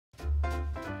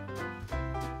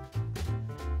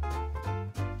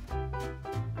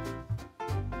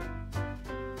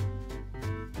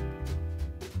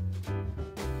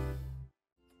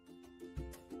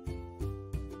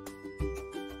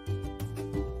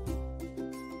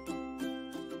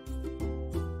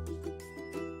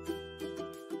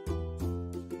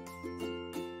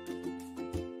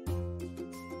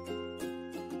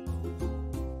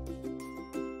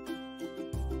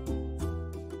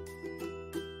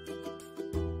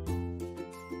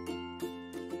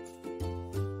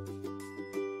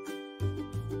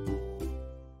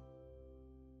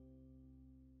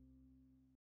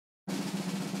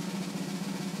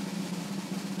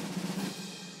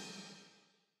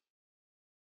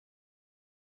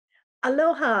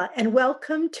Aloha and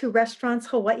welcome to Restaurants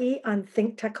Hawaii on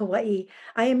Think Tech Hawaii.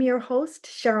 I am your host,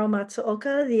 Sheryl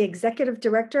Matsuoka, the Executive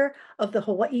Director of the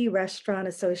Hawaii Restaurant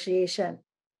Association.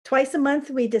 Twice a month,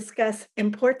 we discuss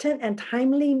important and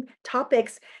timely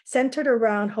topics centered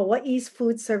around Hawaii's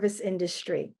food service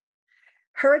industry.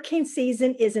 Hurricane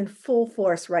season is in full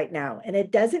force right now, and it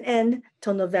doesn't end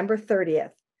till November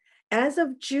 30th. As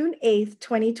of June 8th,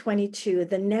 2022,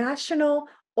 the National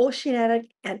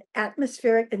Oceanic and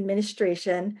Atmospheric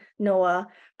Administration, NOAA,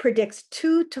 predicts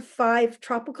 2 to 5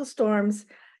 tropical storms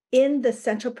in the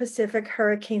Central Pacific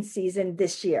hurricane season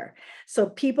this year. So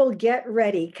people get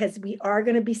ready because we are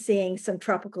going to be seeing some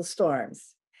tropical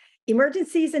storms.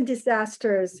 Emergencies and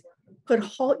disasters could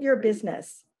halt your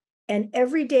business. And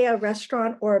every day a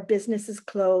restaurant or a business is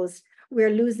closed, we're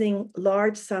losing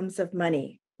large sums of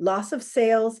money. Loss of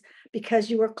sales because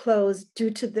you were closed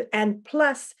due to and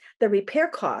plus the repair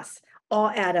costs all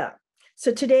add up.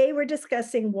 So today we're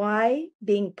discussing why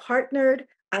being partnered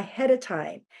ahead of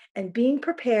time and being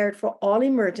prepared for all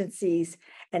emergencies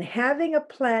and having a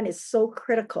plan is so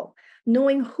critical.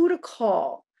 Knowing who to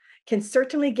call can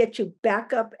certainly get you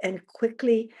back up and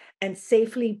quickly and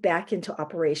safely back into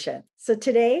operation. So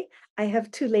today I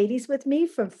have two ladies with me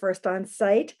from First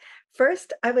Onsite.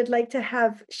 First, I would like to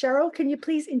have Sheryl, can you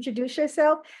please introduce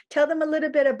yourself? Tell them a little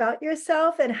bit about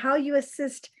yourself and how you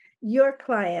assist your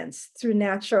clients through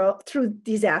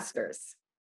disasters.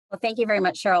 Well, thank you very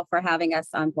much, Cheryl, for having us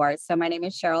on board. So my name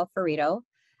is Sheryl Ferido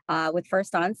with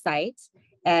First Onsite,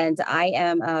 and I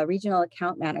am a regional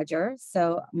account manager.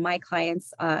 So my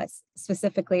clients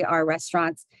specifically are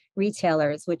restaurants,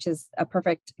 retailers, which is a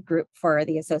perfect group for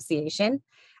the association.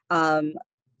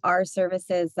 Our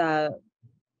services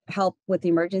help with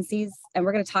emergencies, and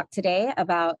we're going to talk today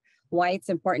about why it's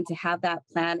important to have that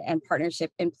plan and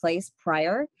partnership in place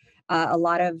prior. A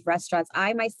lot of restaurants,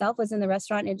 I myself was in the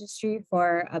restaurant industry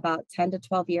for about 10 to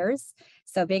 12 years.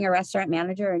 So being a restaurant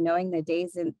manager and knowing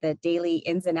the daily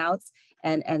ins and outs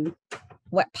and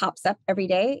what pops up every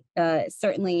day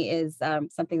certainly is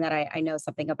something that I know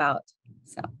something about.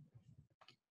 So.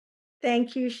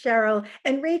 Thank you, Sheryl.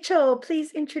 And Rachel,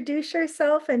 please introduce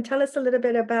yourself and tell us a little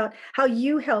bit about how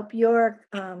you help your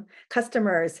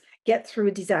customers get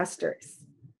through disasters.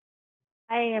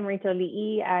 I am Rachel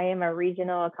Lee. I am a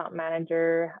regional account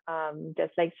manager.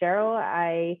 Just like Sheryl,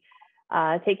 I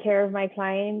take care of my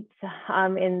clients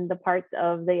in the parts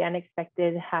of the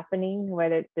unexpected happening,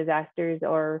 whether it's disasters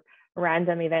or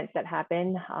random events that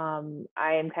happen. I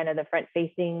am kind of the front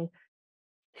facing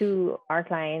to our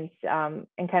clients and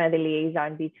kind of the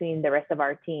liaison between the rest of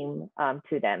our team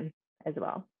to them as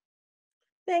well.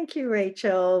 Thank you,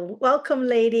 Rachel. Welcome,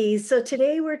 ladies. So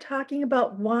today we're talking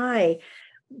about why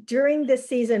during this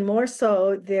season, more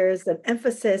so, there's an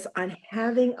emphasis on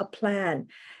having a plan.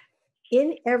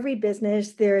 In every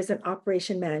business, there is an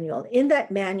operation manual. In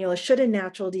that manual, should a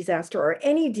natural disaster or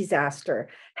any disaster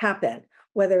happen,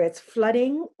 whether it's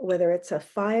flooding, whether it's a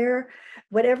fire,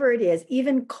 whatever it is,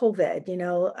 even COVID,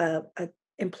 an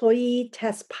employee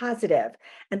tests positive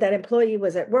and that employee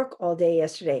was at work all day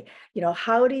yesterday.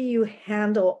 How do you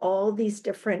handle all these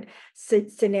different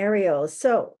scenarios?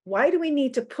 So why do we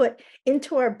need to put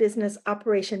into our business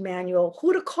operation manual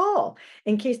who to call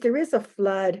in case there is a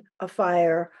flood, a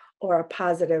fire, or a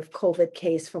positive COVID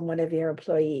case from one of your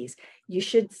employees? You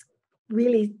should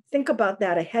really think about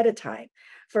that ahead of time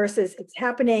versus it's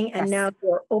happening and now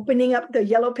you're opening up the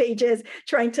yellow pages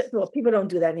well, people don't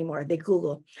do that anymore. They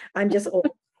Google. I'm just old.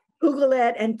 Google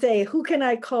it and say, who can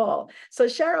I call? So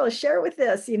Sheryl, share with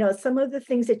us, some of the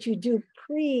things that you do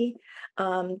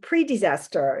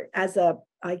pre-disaster as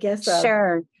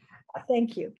Sure.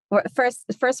 Thank you. Well, first,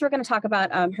 we're going to talk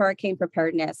about hurricane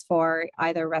preparedness for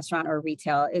either restaurant or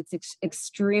retail. It's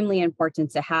extremely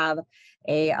important to have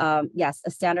a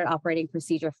standard operating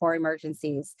procedure for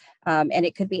emergencies, and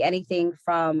it could be anything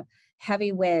from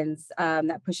heavy winds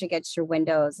that push against your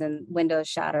windows and windows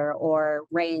shatter, or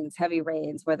heavy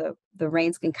rains where the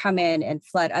rains can come in and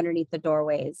flood underneath the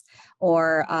doorways,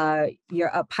 or a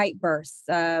pipe bursts,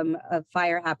 a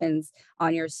fire happens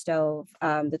on your stove,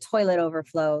 the toilet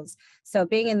overflows. So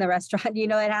being in the restaurant,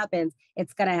 it happens.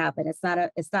 It's going to happen. It's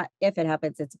not if it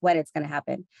happens, it's when it's going to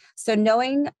happen. So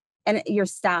knowing, and your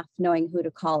staff knowing who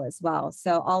to call as well.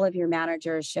 So all of your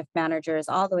managers, shift managers,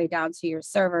 all the way down to your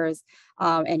servers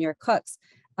and your cooks,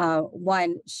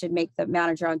 one should make the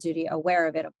manager on duty aware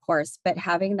of it, of course, but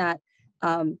having that,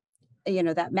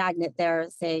 that magnet there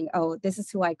saying, oh, this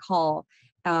is who I call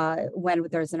when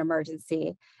there's an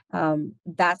emergency.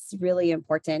 That's really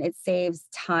important. It saves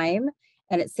time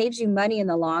and it saves you money in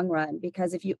the long run,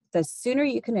 because the sooner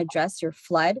you can address your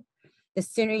flood, the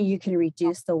sooner you can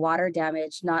reduce the water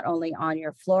damage, not only on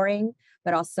your flooring,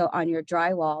 but also on your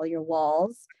drywall, your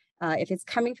walls. If it's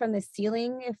coming from the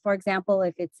ceiling, if, for example,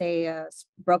 if it's a,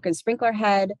 broken sprinkler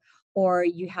head, or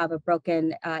you have a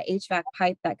broken HVAC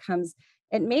pipe that comes,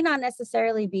 it may not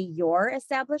necessarily be your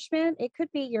establishment. It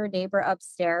could be your neighbor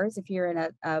upstairs if you're in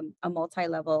a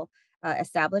multi-level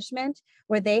establishment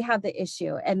where they have the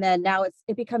issue, and then now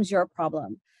it becomes your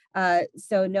problem.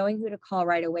 So knowing who to call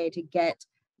right away to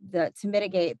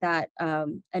mitigate that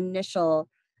initial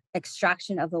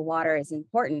extraction of the water is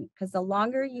important, because the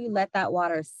longer you let that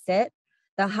water sit,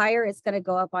 the higher it's going to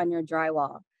go up on your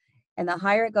drywall. And the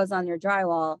higher it goes on your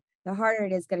drywall, the harder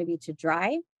it is going to be to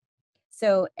dry.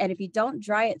 So, and if you don't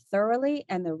dry it thoroughly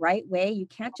and the right way, you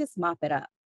can't just mop it up.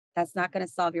 That's not going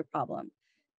to solve your problem.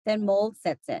 Then mold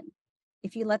sets in.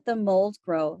 If you let the mold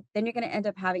grow, then you're going to end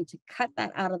up having to cut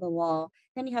that out of the wall.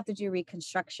 Then you have to do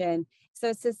reconstruction.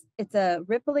 So it's a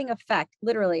rippling effect,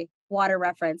 literally water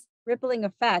reference, rippling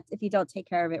effect if you don't take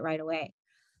care of it right away.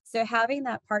 So having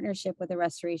that partnership with a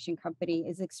restoration company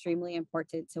is extremely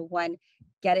important to, one,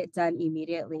 get it done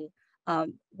immediately.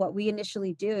 What we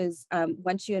initially do is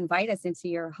once you invite us into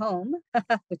your home,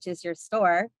 which is your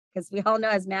store, because we all know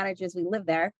as managers, we live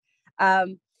there.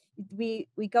 We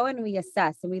go in and we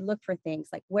assess and we look for things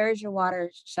like, where's your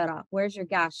water shut off? Where's your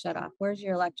gas shut off? Where's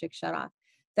your electric shut off?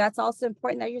 That's also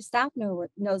important that your staff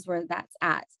knows where that's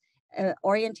at.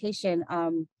 Orientation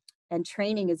and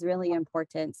training is really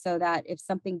important, so that if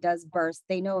something does burst,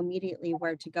 they know immediately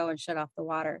where to go and shut off the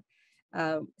water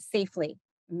safely.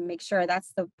 Make sure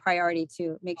that's the priority,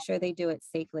 to make sure they do it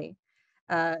safely.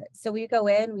 So we go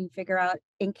in, we figure out,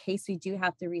 in case we do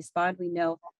have to respond, we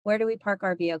know, where do we park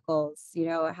our vehicles? You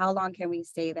know, how long can we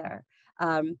stay there?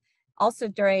 Also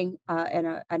during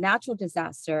a natural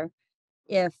disaster,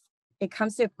 if it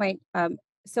comes to a point,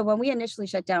 so when we initially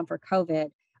shut down for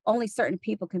COVID, only certain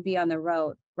people can be on the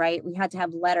road, right? We had to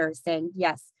have letters saying,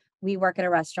 yes, we work at a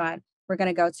restaurant. We're going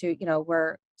to go to,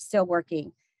 we're still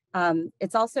working.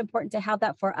 It's also important to have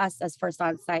that for us as First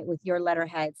Onsite, with your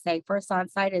letterhead saying First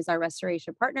Onsite is our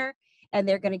restoration partner, and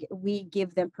we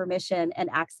give them permission and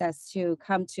access to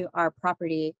come to our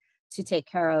property to take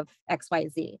care of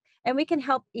XYZ. And we can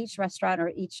help each restaurant or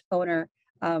each owner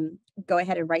go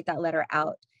ahead and write that letter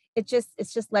out. It's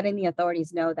just letting the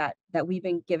authorities know that we've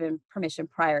been given permission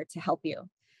prior to help you.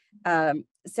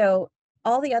 So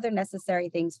all the other necessary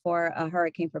things for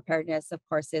hurricane preparedness, of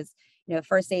course, is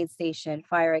first aid station,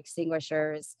 fire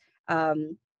extinguishers,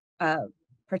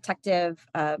 protective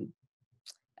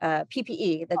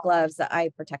PPE, the gloves, the eye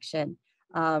protection.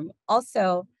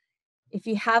 Also, if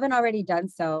you haven't already done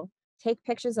so, take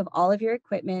pictures of all of your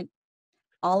equipment,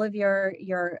 all of your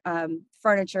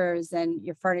furnitures and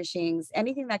your furnishings,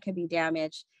 anything that can be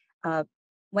damaged,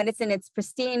 when it's in its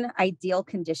pristine, ideal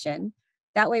condition.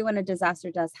 That way, when a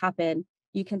disaster does happen,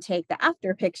 you can take the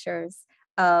after pictures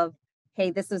of, hey,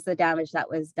 this was the damage that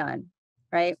was done,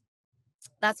 right?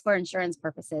 That's for insurance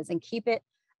purposes, and keep it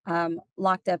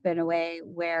locked up in a way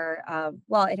where,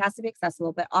 well, it has to be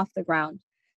accessible, but off the ground.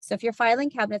 So if your filing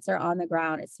cabinets are on the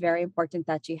ground, it's very important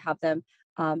that you have them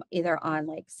either on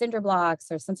like cinder blocks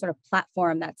or some sort of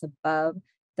platform that's above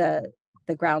the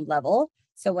ground level.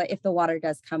 So if the water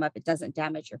does come up, it doesn't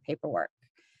damage your paperwork.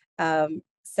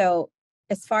 So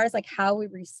as far as like how we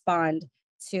respond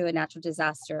to a natural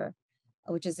disaster,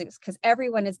 which is because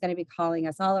everyone is going to be calling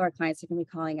us, all of our clients are going to be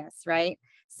calling us, right?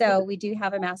 So we do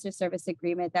have a master service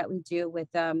agreement that we do with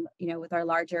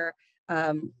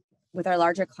with our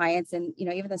larger clients, and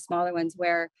even the smaller ones,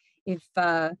 where if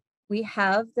we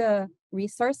have the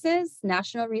resources,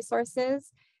 national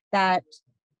resources, that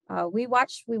we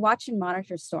watch and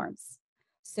monitor storms.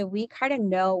 So we kind of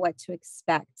know what to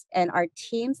expect. And our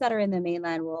teams that are in the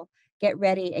mainland will get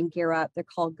ready and gear up. They're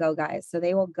called Go Guys. So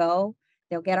they will go,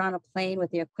 they'll get on a plane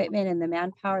with the equipment and the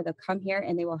manpower. They'll come here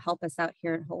and they will help us out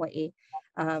here in Hawaii.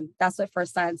 That's what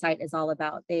First Onsite is all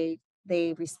about. They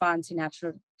respond to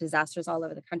natural disasters all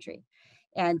over the country.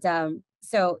 And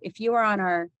so if you are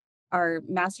on our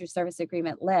master service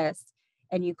agreement list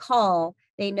and you call,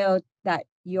 they know that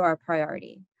you are a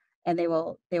priority, and they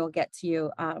will get to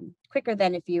you quicker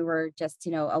than if you were just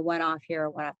a one-off here or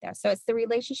one-off there. So it's the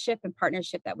relationship and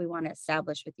partnership that we want to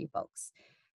establish with you folks.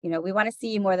 We want to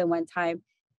see you more than one time.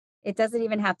 It doesn't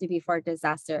even have to be for a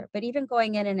disaster, but even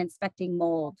going in and inspecting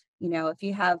mold, if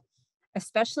you have,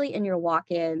 especially in your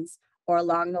walk-ins or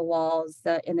along the walls,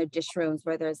 in the dish rooms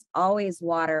where there's always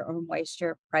water or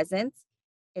moisture present,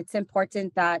 it's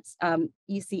important that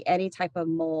you see any type of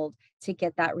mold to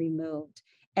get that removed.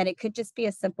 And it could just be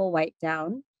a simple wipe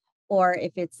down, or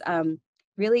if it's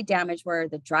really damaged where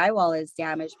the drywall is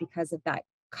damaged because of that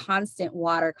constant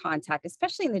water contact,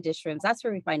 especially in the dish rooms. That's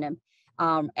where we find them,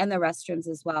 and the restrooms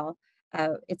as well.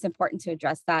 It's important to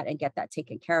address that and get that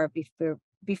taken care of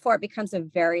before it becomes a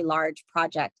very large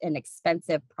project, an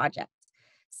expensive project.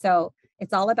 So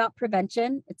it's all about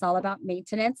prevention. It's all about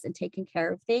maintenance and taking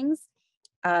care of things.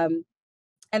 Um,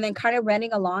 and then kind of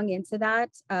running along into that,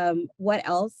 what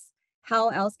else, how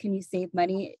else can you save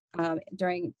money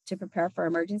to prepare for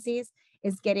emergencies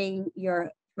is getting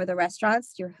for the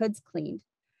restaurants, your hoods cleaned,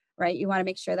 right? You want to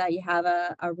make sure that you have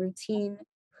a routine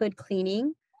hood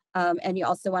cleaning. And you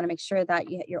also want to make sure that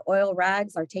your oil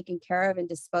rags are taken care of and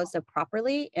disposed of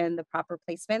properly in the proper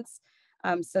placements,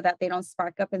 so that they don't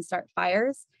spark up and start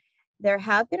fires. There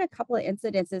have been a couple of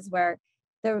incidences where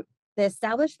the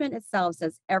establishment itself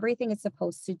says everything it's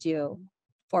supposed to do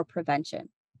for prevention,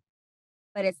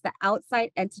 but it's the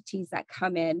outside entities that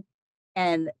come in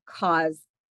and cause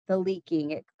the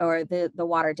leaking or the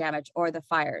water damage or the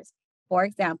fires. For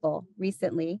example,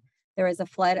 recently there was a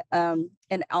flood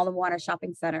in Alamoana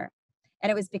Shopping Center, and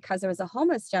it was because there was a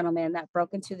homeless gentleman that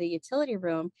broke into the utility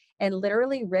room and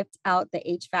literally ripped out the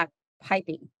HVAC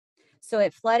piping. So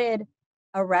it flooded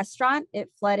a restaurant, it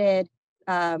flooded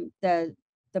the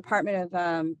Department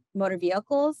of Motor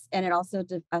Vehicles, and it also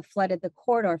flooded the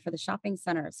corridor for the shopping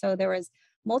center. So there was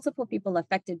multiple people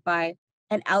affected by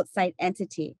an outside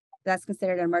entity. That's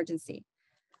considered an emergency.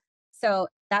 So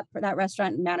that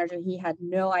restaurant manager, he had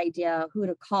no idea who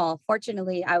to call.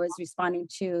 Fortunately, I was responding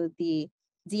to the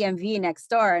DMV next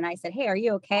door, and I said, "Hey, are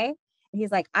you okay?" And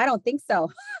he's like, "I don't think so."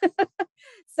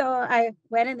 So I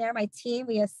went in there, my team,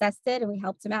 we assessed it and we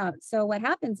helped him out. So what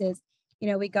happens is,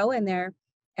 we go in there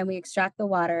and we extract the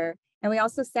water, and we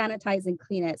also sanitize and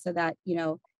clean it so that,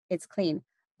 it's clean.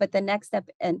 But the next step,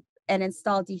 and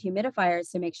install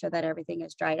dehumidifiers to make sure that everything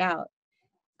is dried out.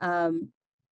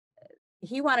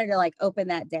 He wanted to open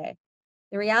that day.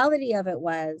 The reality of it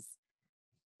was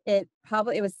the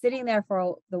water was sitting there for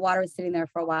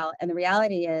a while. And the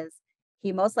reality is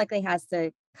he most likely has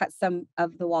to cut some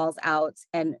of the walls out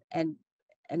and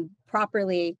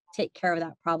properly take care of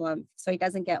that problem so he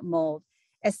doesn't get mold,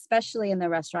 especially in the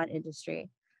restaurant industry.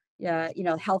 Yeah,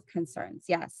 health concerns.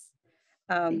 Yes.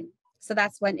 So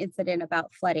that's one incident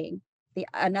about flooding.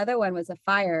 Another one was a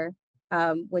fire,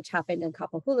 which happened in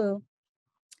Kapahulu.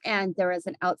 And there was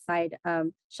an outside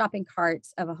shopping cart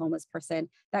of a homeless person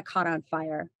that caught on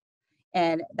fire.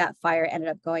 And that fire ended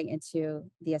up going into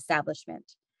the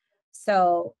establishment.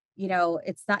 So,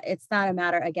 it's not a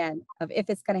matter, again, of if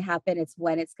it's going to happen, it's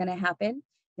when it's going to happen.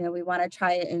 We want to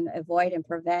try and avoid and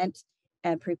prevent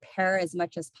and prepare as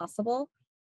much as possible.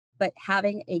 But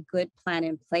having a good plan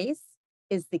in place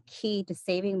is the key to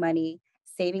saving money,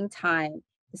 saving time.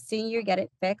 The sooner you get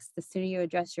it fixed, the sooner you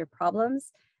address your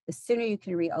problems, the sooner you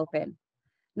can reopen,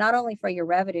 not only for your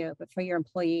revenue, but for your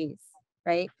employees,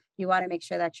 right? You want to make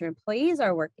sure that your employees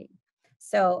are working.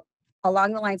 So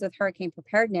along the lines with hurricane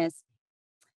preparedness,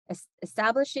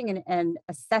 establishing and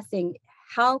assessing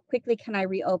how quickly can I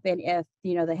reopen if,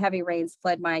 the heavy rains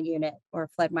flood my unit or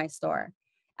flood my store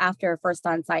after first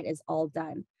Onsite is all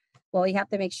done. Well, you have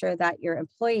to make sure that your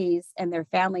employees and their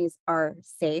families are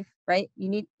safe, right?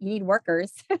 You need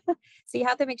workers. So you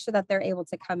have to make sure that they're able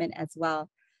to come in as well.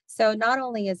 So not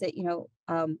only is it,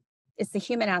 it's the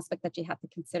human aspect that you have to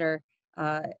consider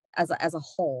as a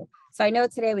whole. So I know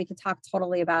today we could talk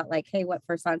totally about hey, what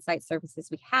first Onsite services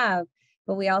we have,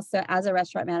 but we also, as a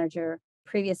restaurant manager,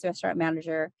 previous restaurant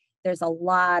manager, there's a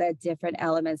lot of different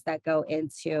elements that go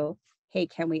into, hey,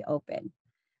 can we open,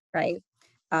 right?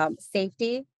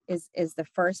 Safety is the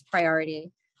first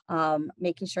priority.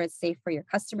 Making sure it's safe for your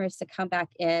customers to come back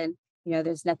in.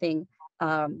 There's nothing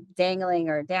dangling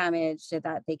or damaged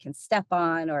that they can step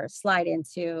on or slide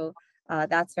into.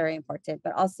 That's very important,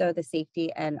 but also the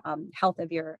safety and health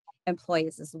of your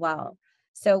employees as well.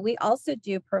 So we also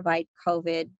do provide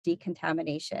COVID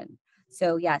decontamination.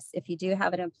 So yes, if you do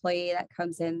have an employee that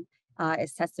comes in,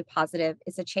 is tested positive,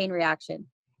 it's a chain reaction.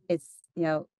 It's,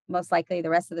 most likely the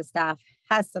rest of the staff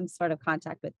has some sort of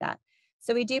contact with that.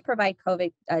 So we do provide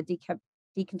COVID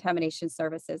decontamination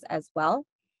services as well.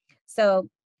 So,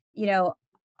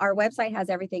 our website has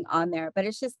everything on there, but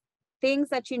it's just things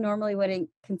that you normally wouldn't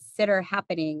consider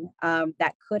happening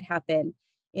that could happen.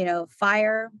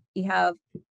 Fire, you have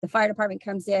the fire department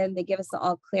comes in, they give us the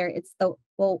all clear. It's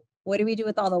well, what do we do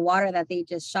with all the water that they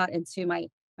just shot into my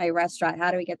restaurant?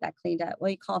 How do we get that cleaned up? Well,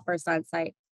 you call first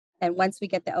Onsite. And once we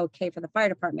get the okay for the fire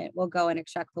department, we'll go and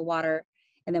extract the water,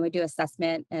 and then we do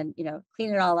assessment and,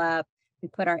 clean it all up. We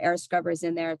put our air scrubbers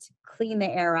in there to clean the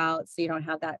air out so you don't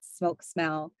have that smoke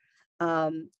smell.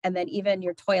 And then even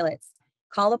your toilets,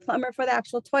 call a plumber for the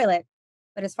actual toilet.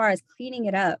 But as far as cleaning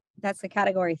it up, that's the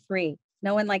category 3.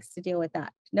 No one likes to deal with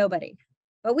that. Nobody.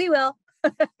 But we will.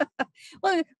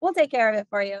 We'll take care of it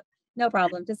for you. No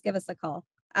problem. Just give us a call.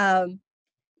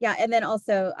 Yeah, and then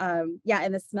also, yeah,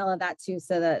 and the smell of that too.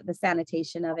 So the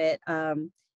sanitation of it,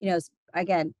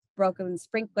 again, broken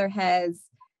sprinkler heads,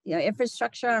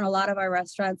 infrastructure on a lot of our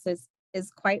restaurants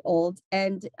is quite old,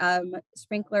 and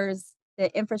sprinklers,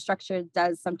 the infrastructure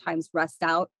does sometimes rust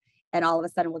out, and all of a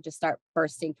sudden will just start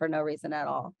bursting for no reason at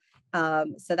all.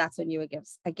 So that's when you would give,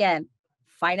 again,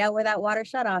 find out where that water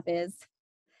shutoff is,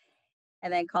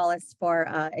 and then call us for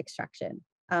extraction.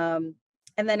 And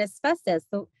then asbestos.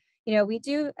 So, we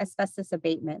do asbestos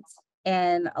abatement,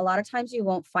 and a lot of times you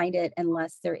won't find it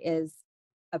unless there is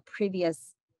a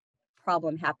previous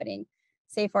problem happening.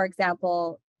 Say, for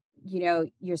example,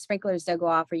 your sprinklers don't go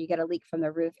off or you get a leak from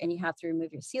the roof and you have to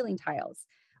remove your ceiling tiles.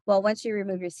 Well, once you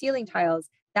remove your ceiling tiles,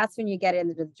 that's when you get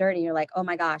into the dirt and you're like, oh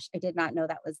my gosh, I did not know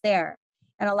that was there.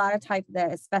 And a lot of times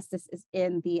the asbestos is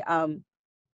in the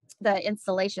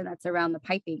insulation that's around the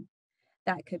piping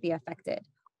that could be affected.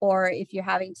 Or if you're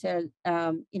having to,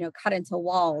 cut into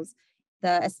walls,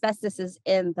 the asbestos is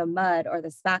in the mud or the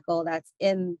spackle that's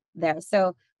in there.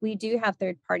 So we do have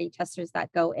third-party testers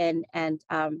that go in, and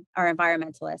our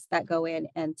environmentalists that go in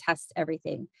and test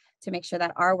everything to make sure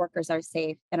that our workers are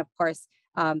safe, and of course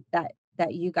that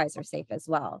you guys are safe as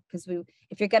well. Because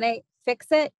if you're going to fix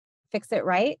it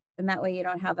right, and that way you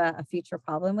don't have a future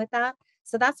problem with that.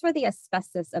 So that's where the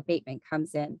asbestos abatement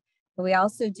comes in. But we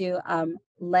also do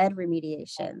lead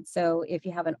remediation. So if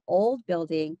you have an old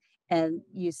building and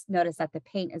you notice that the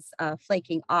paint is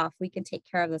flaking off, we can take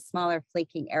care of the smaller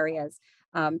flaking areas,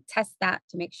 test that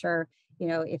to make sure,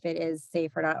 if it is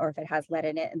safe or not, or if it has lead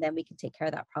in it, and then we can take care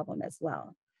of that problem as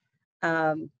well.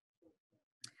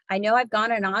 I know I've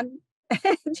gone and on.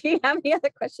 Do you have any other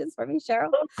questions for me,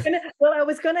 Cheryl? Well, I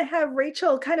was going to have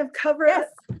Rachel kind of cover Yes.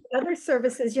 other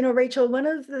services. Rachel,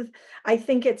 I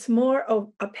think it's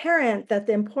more apparent that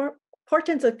the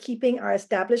importance of keeping our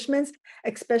establishments,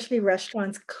 especially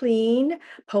restaurants, clean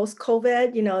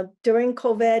post-COVID. During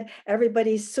COVID,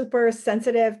 everybody's super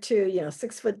sensitive to,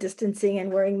 6-foot distancing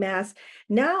and wearing masks.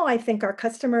 Now, I think our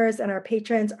customers and our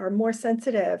patrons are more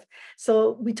sensitive.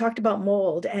 So we talked about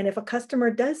mold. And if a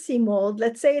customer does see mold,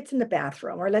 let's say it's in the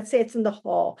bathroom, or let's say it's in the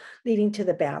hall leading to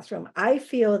the bathroom, I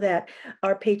feel that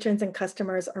our patrons and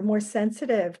customers are more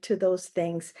sensitive to those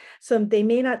things. So they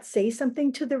may not say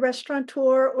something to the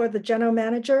restaurateur or the general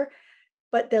manager,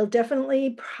 but they'll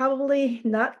definitely probably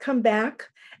not come back,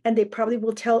 and they probably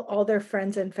will tell all their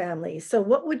friends and families. So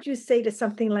what would you say to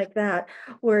something like that,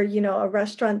 where, a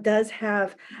restaurant does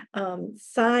have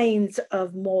signs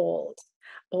of mold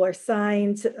or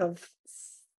signs of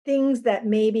things that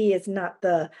maybe is not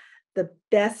the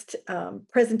best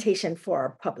presentation for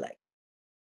our public?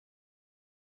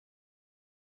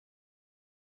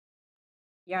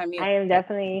 You're on mute. I am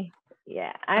definitely,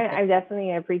 yeah, I'm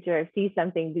definitely a preacher of see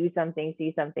something, do something,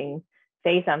 see something,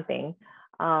 say something.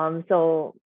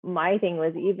 So my thing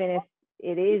was, even if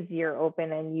it is you're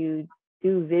open and you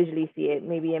do visually see it,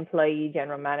 maybe employee,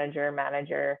 general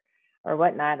manager, or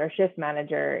whatnot, or shift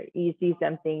manager, you see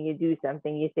something, you do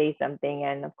something, you say something,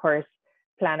 and of course,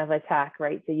 plan of attack,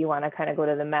 right? So you want to kind of go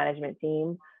to the management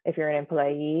team if you're an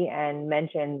employee and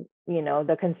mention,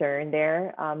 the concern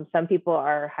there. Some people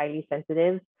are highly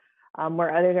sensitive,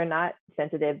 where others are not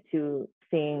sensitive to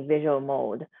seeing visual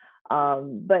mold.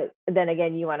 But then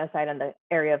again, you want to cite on the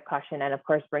area of caution and of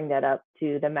course bring that up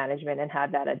to the management and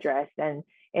have that addressed. And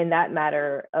in that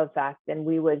matter of fact, then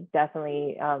we would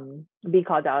definitely be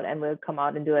called out and would come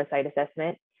out and do a site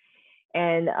assessment.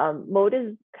 And mold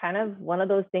is kind of one of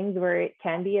those things where it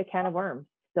can be a can of worms.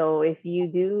 So if you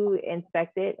do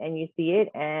inspect it and you see it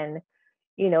and,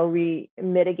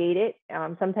 mitigate it,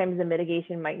 sometimes the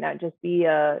mitigation might not just be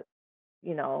a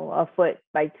 1-foot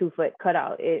by 2-foot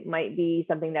cutout. It might be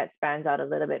something that spans out a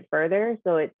little bit further.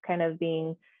 So it's kind of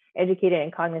being educated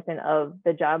and cognizant of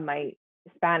the job might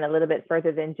span a little bit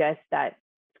further than just that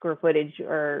square footage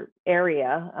or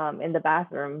area in the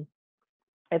bathroom,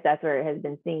 if that's where it has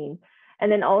been seen.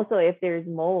 And then also if there's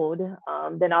mold,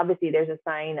 then obviously there's a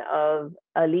sign of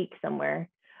a leak somewhere,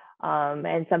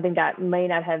 and something that may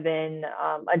not have been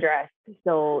addressed.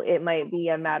 So it might be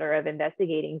a matter of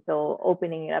investigating. So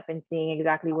opening it up and seeing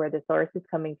exactly where the source is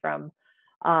coming from.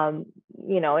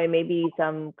 It may be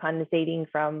some condensating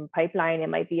from pipeline. It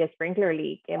might be a sprinkler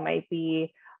leak. It might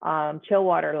be chill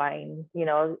water line,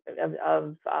 of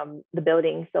the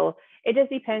building. So it just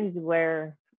depends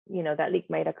where, that leak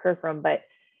might occur from. But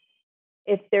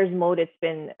if there's mold, it's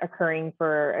been occurring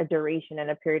for a duration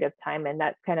and a period of time. And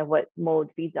that's kind of what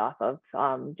mold feeds off of,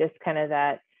 just kind of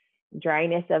that,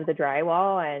 dryness of the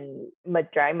drywall and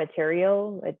dry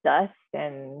material with dust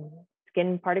and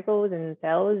skin particles and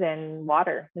cells and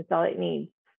water. That's all it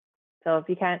needs. So if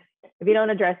you don't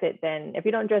address it,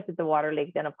 the water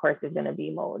leak, then of course there's going to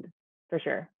be mold for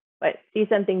sure. But see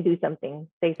something, do something,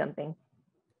 say something.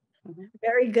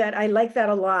 Very good. I like that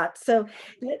a lot. So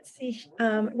let's see,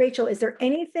 Rachel, is there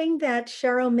anything that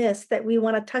Cheryl missed that we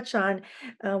want to touch on?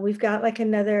 We've got like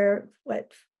another,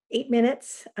 8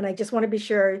 minutes, and I just want to be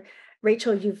sure,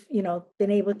 Rachel, you've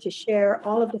been able to share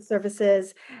all of the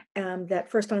services that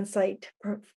First Onsite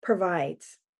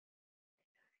provides.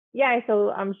 Yeah,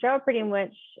 so Cheryl pretty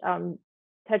much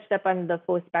touched up on the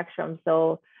full spectrum.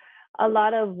 So a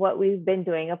lot of what we've been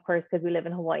doing, of course, because we live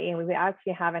in Hawaii and we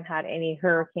actually haven't had any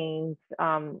hurricanes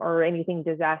or anything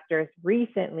disastrous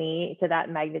recently to that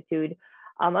magnitude.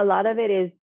 A lot of it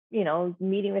is,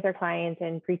 meeting with our clients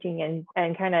and preaching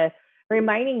and kind of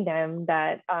reminding them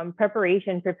that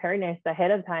preparedness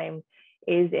ahead of time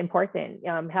is important.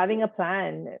 Having a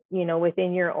plan,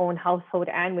 within your own household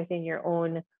and within your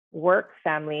own work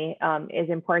family is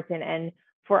important. And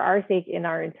for our sake in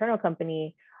our internal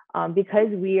company, because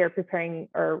we are preparing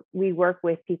or we work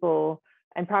with people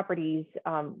and properties,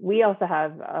 we also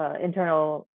have an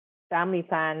internal family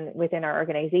plan within our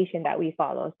organization that we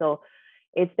follow. So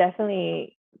it's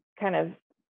definitely kind of,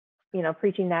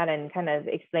 preaching that and kind of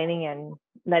explaining and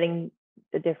letting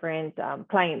the different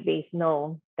client base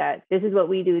know that this is what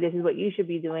we do, this is what you should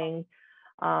be doing,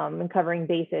 and covering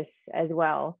basis as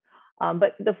well.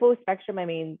 But the full spectrum, I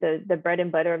mean, the bread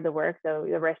and butter of the work,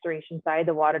 the restoration side,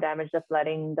 the water damage, the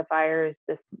flooding, the fires,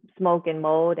 the smoke and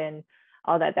mold and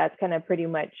all that, that's kind of pretty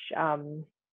much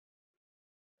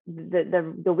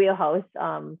the wheelhouse.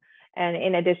 And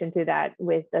in addition to that,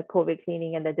 with the COVID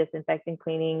cleaning and the disinfectant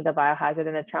cleaning, the biohazard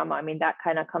and the trauma, I mean, that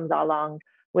kind of comes along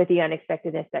with the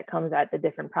unexpectedness that comes at the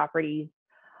different properties,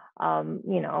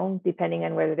 depending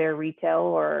on whether they're retail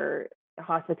or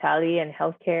hospitality and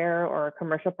healthcare or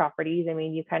commercial properties. I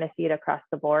mean, you kind of see it across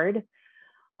the board.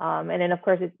 And then of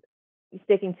course it's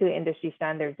sticking to industry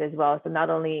standards as well. So not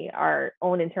only our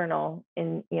own internal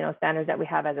standards that we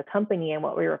have as a company and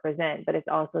what we represent, but it's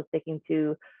also sticking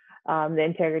to the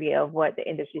integrity of what the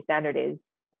industry standard is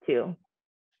too.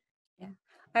 Yeah.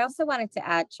 I also wanted to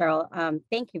add, Cheryl,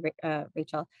 thank you,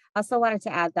 Rachel. I also wanted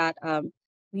to add that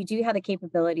we do have the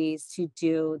capabilities to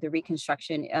do the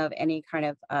reconstruction of any kind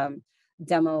of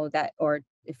demo or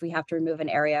if we have to remove an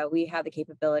area, we have the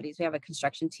capabilities. We have a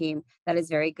construction team that is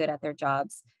very good at their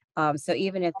jobs. So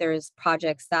even if there's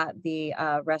projects that the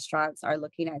restaurants are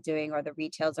looking at doing or the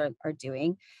retails are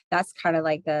doing, that's kind of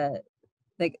like the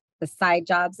side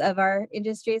jobs of our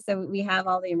industry. So we have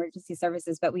all the emergency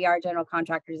services, but we are general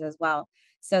contractors as well.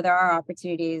 So there are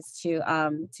opportunities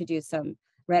to do some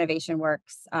renovation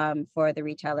works for the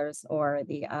retailers or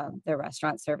the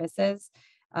restaurant services.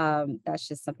 That's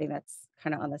just something that's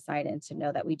kind of on the side, and to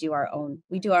know that we do our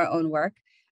own work,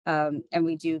 and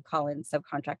we do call in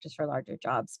subcontractors for larger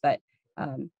jobs. But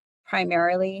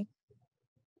primarily,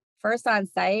 First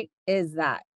Onsite is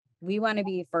that we want to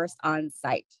be first on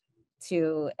site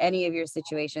to any of your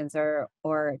situations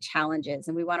or challenges,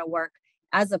 and we want to work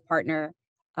as a partner,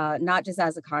 not just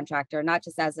as a contractor, not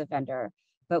just as a vendor.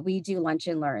 But we do lunch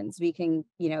and learns. We can,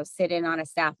 sit in on a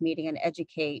staff meeting and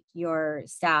educate your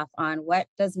staff on what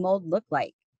does mold look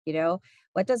like,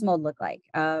 what does mold look like,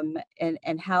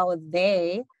 and how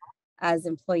they, as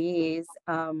employees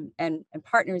and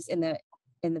partners in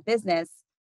the business,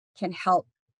 can help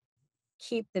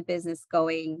keep the business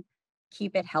going,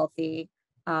 keep it healthy,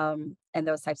 and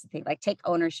those types of things. Like take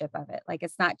ownership of it. Like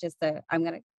it's not just I'm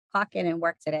going to clock in and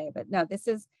work today, but no, this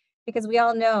is because we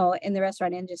all know in the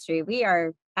restaurant industry, we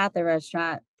are at the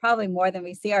restaurant probably more than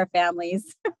we see our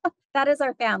families. That is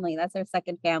our family. That's our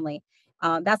second family.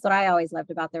 That's what I always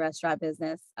loved about the restaurant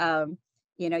business.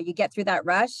 You get through that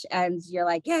rush and you're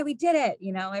like, yeah, we did it.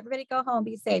 Everybody go home,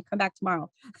 be safe, come back tomorrow,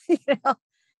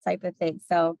 type of thing.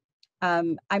 So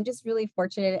I'm just really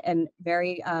fortunate and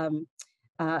very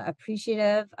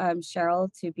appreciative, Cheryl,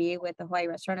 to be with the Hawaii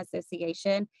Restaurant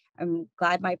Association. I'm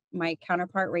glad my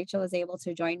counterpart Rachel was able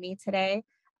to join me today.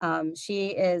 She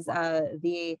is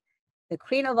the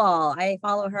queen of all. I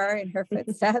follow her in her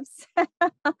footsteps,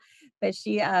 but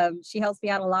she helps me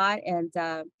out a lot. And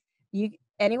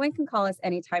anyone can call us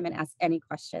anytime and ask any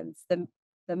questions.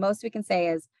 The most we can say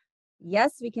is,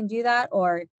 yes, we can do that,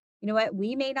 or you know what,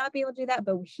 we may not be able to do that,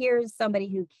 but here's somebody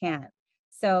who can.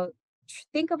 So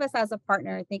think of us as a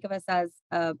partner, think of us as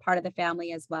a part of the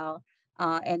family as well,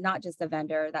 and not just a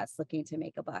vendor that's looking to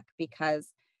make a buck. Because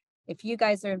if you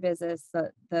guys are in business,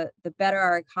 the better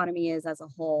our economy is as a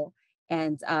whole,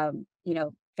 and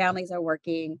families are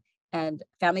working, and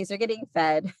families are getting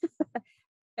fed,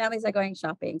 families are going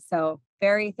shopping. So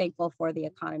very thankful for the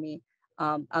economy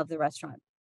of the restaurant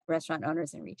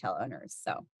owners and retail owners.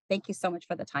 So thank you so much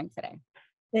for the time today.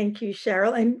 Thank you,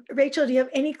 Cheryl. And Rachel, do you have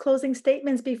any closing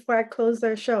statements before I close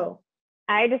our show?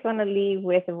 I just want to leave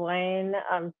with one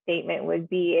statement would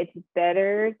be it's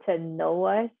better to know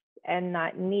us and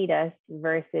not need us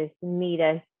versus need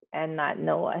us and not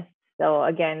know us. So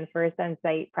again, first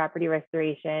on-site property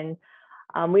restoration.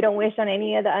 We don't wish on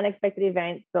any of the unexpected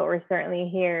events, but we're certainly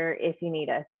here if you need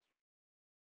us.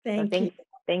 Thank you.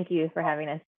 Thank you for having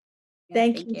us.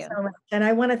 Thank you so much. And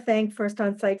I want to thank First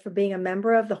Onsite for being a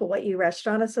member of the Hawaii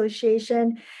Restaurant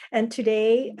Association. And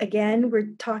today, again, we're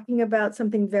talking about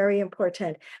something very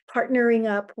important, partnering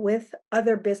up with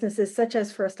other businesses such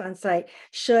as First Onsite,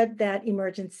 should that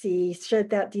emergency, should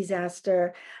that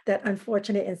disaster, that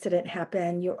unfortunate incident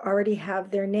happen. You already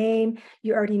have their name,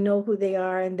 you already know who they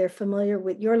are, and they're familiar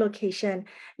with your location,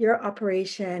 your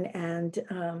operation, and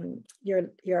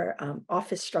your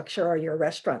office structure or your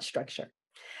restaurant structure.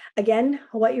 Again,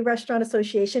 Hawaii Restaurant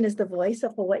Association is the voice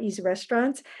of Hawaii's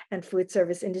restaurants and food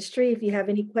service industry. If you have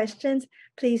any questions,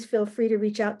 please feel free to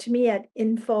reach out to me at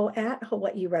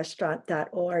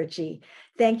info@hawaiirestaurant.org.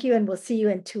 Thank you, and we'll see you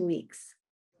in 2 weeks.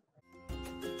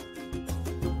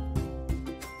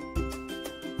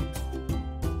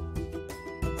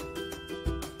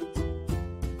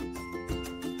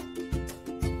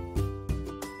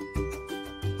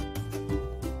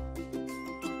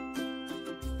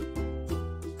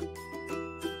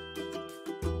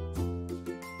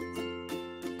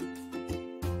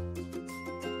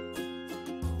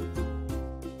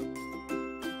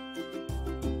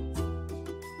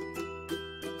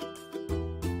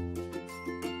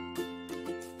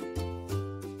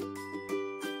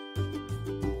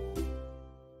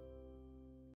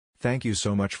 Thank you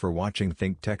so much for watching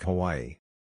Think Tech Hawaii.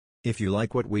 If you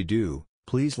like what we do,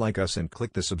 please like us and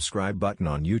click the subscribe button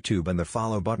on YouTube and the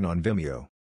follow button on Vimeo.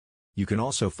 You can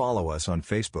also follow us on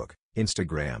Facebook,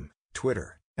 Instagram,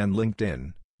 Twitter, and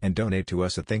LinkedIn, and donate to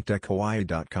us at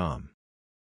thinktechhawaii.com.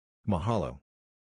 Mahalo.